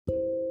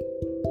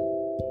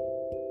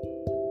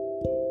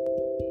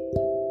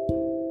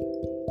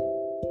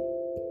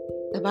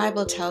The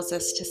Bible tells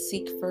us to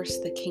seek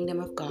first the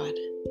kingdom of God,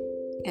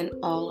 and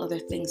all other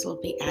things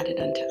will be added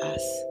unto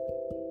us.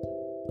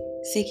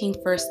 Seeking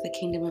first the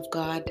kingdom of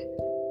God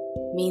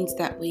means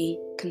that we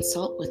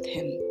consult with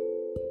Him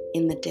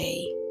in the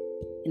day,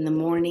 in the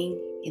morning,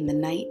 in the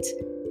night,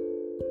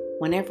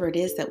 whenever it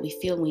is that we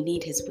feel we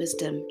need His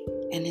wisdom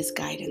and His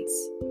guidance.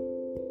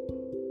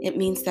 It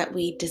means that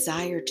we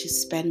desire to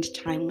spend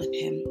time with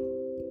Him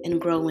and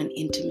grow in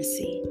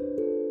intimacy.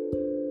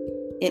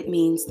 It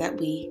means that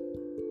we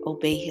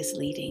obey His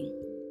leading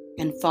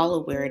and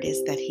follow where it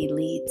is that He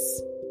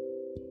leads.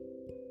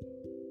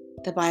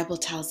 The Bible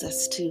tells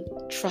us to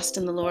trust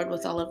in the Lord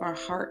with all of our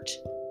heart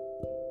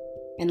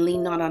and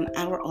lean not on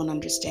our own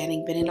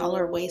understanding, but in all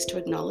our ways to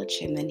acknowledge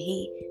Him, then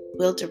He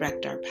will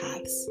direct our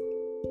paths.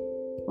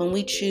 When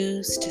we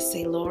choose to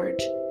say,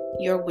 Lord,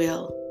 your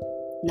will,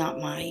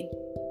 not mine.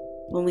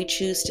 When we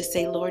choose to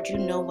say, Lord, you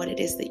know what it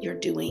is that you're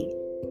doing.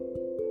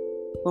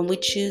 When we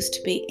choose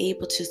to be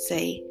able to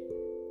say,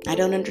 I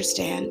don't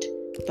understand,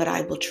 but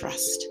I will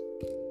trust.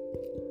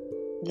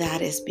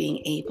 That is being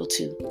able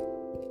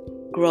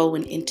to grow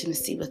in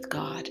intimacy with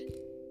God.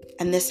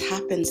 And this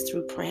happens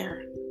through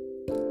prayer.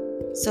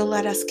 So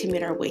let us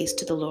commit our ways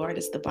to the Lord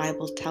as the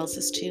Bible tells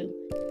us to,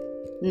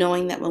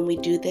 knowing that when we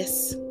do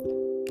this,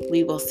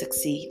 we will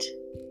succeed.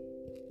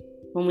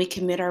 When we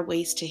commit our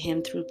ways to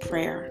Him through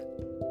prayer,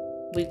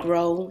 we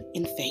grow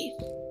in faith.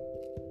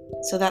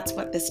 So that's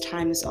what this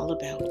time is all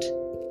about.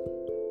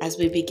 As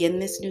we begin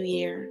this new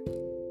year,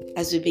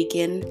 as we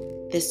begin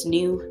this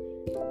new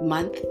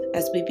month,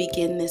 as we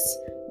begin this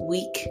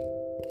week,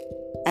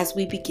 as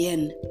we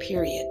begin,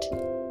 period,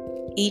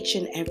 each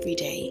and every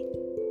day,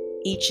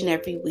 each and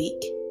every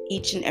week,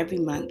 each and every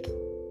month,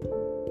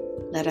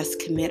 let us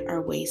commit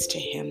our ways to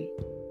Him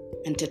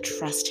and to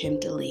trust Him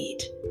to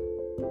lead.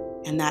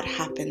 And that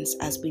happens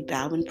as we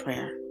bow in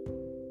prayer,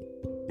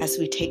 as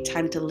we take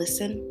time to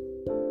listen,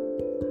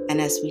 and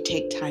as we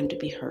take time to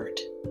be heard.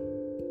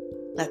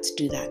 Let's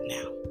do that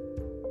now.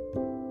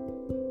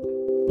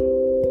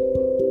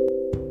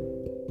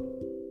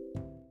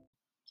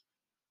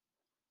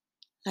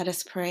 Let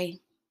us pray.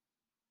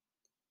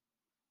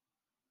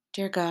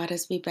 Dear God,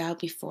 as we bow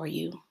before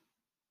you,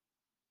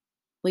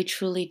 we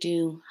truly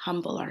do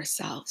humble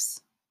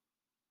ourselves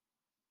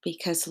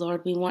because,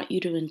 Lord, we want you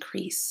to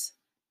increase,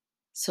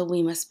 so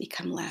we must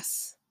become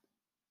less.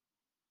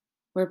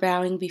 We're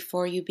bowing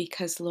before you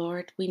because,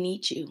 Lord, we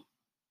need you.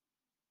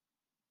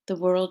 The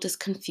world is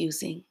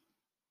confusing.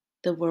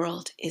 The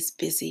world is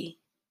busy.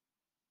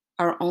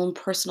 Our own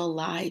personal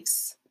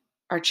lives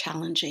are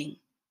challenging.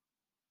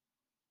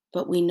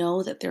 But we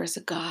know that there is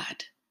a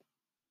God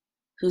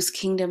whose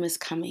kingdom is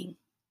coming,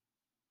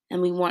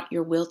 and we want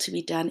your will to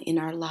be done in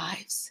our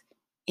lives,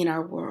 in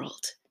our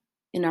world,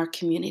 in our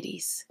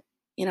communities,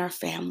 in our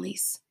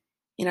families,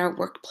 in our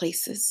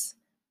workplaces,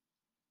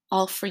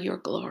 all for your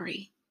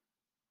glory.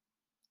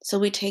 So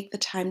we take the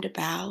time to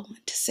bow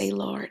and to say,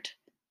 Lord,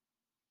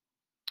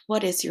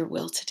 what is your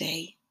will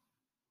today?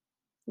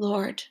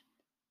 Lord,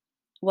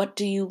 what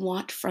do you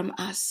want from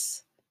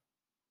us?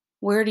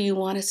 Where do you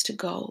want us to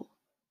go?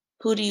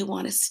 Who do you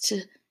want us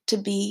to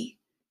be?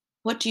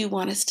 What do you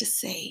want us to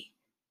say?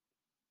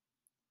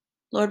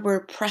 Lord,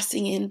 we're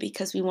pressing in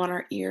because we want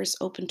our ears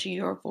open to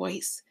your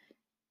voice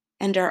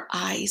and our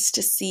eyes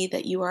to see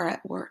that you are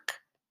at work.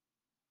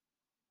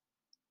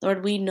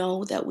 Lord, we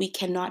know that we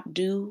cannot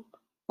do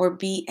or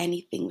be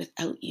anything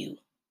without you.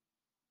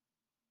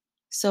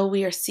 So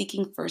we are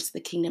seeking first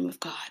the kingdom of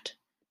God,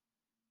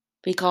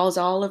 because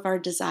all of our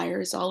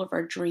desires, all of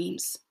our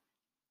dreams,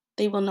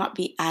 they will not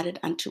be added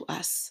unto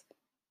us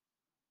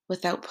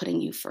without putting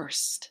you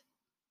first.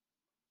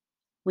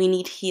 We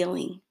need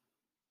healing.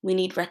 We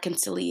need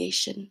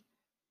reconciliation.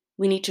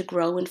 We need to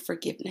grow in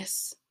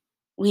forgiveness.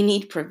 We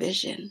need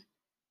provision.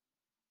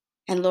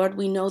 And Lord,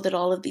 we know that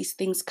all of these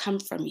things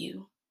come from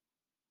you.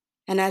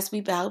 And as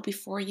we bow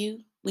before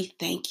you, we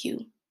thank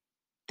you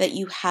that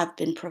you have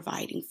been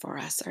providing for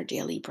us our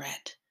daily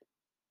bread.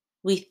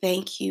 We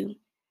thank you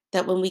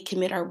that when we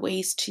commit our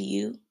ways to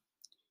you,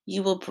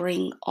 you will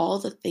bring all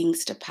the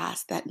things to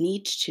pass that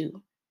need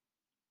to,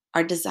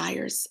 our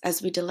desires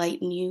as we delight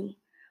in you,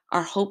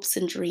 our hopes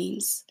and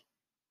dreams,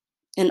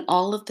 and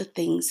all of the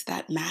things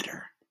that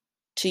matter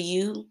to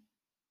you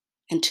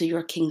and to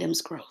your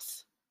kingdom's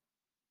growth.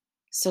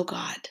 So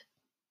God,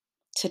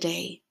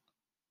 today,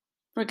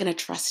 we're going to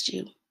trust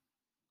you.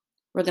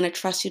 We're going to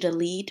trust you to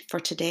lead for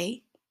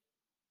today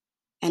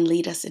and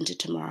lead us into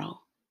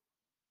tomorrow.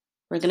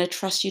 We're going to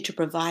trust you to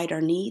provide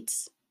our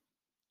needs,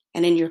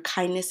 and in your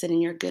kindness and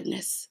in your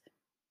goodness,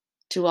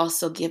 to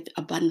also give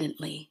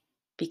abundantly,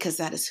 because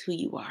that is who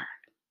you are.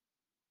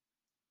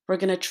 We're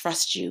going to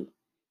trust you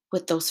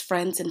with those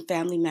friends and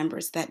family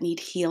members that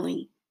need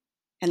healing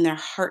and their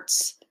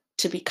hearts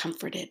to be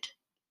comforted.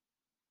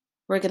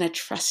 We're going to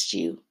trust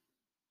you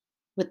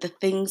with the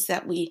things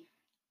that we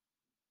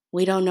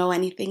don't know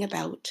anything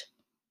about,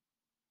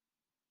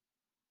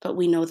 but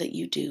we know that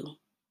you do.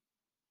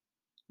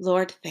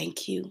 Lord,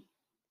 thank you.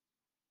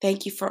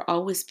 Thank you for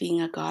always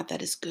being a God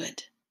that is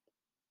good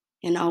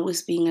and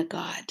always being a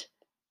God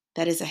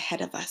that is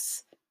ahead of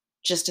us,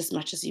 just as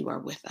much as you are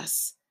with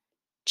us,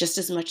 just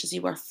as much as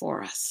you are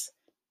for us,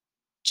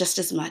 just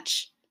as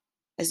much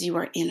as you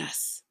are in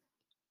us.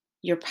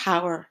 Your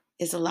power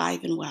is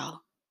alive and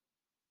well,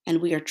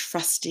 and we are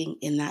trusting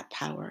in that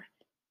power.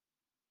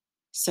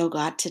 So,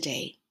 God,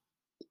 today,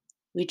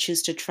 we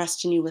choose to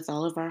trust in you with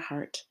all of our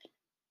heart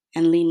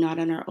and lean not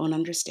on our own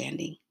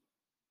understanding.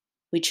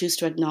 We choose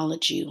to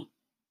acknowledge you.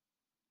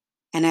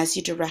 And as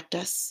you direct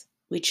us,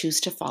 we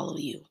choose to follow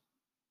you.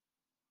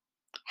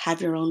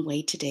 Have your own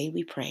way today,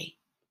 we pray.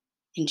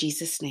 In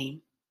Jesus'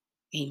 name,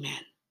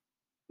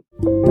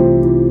 amen.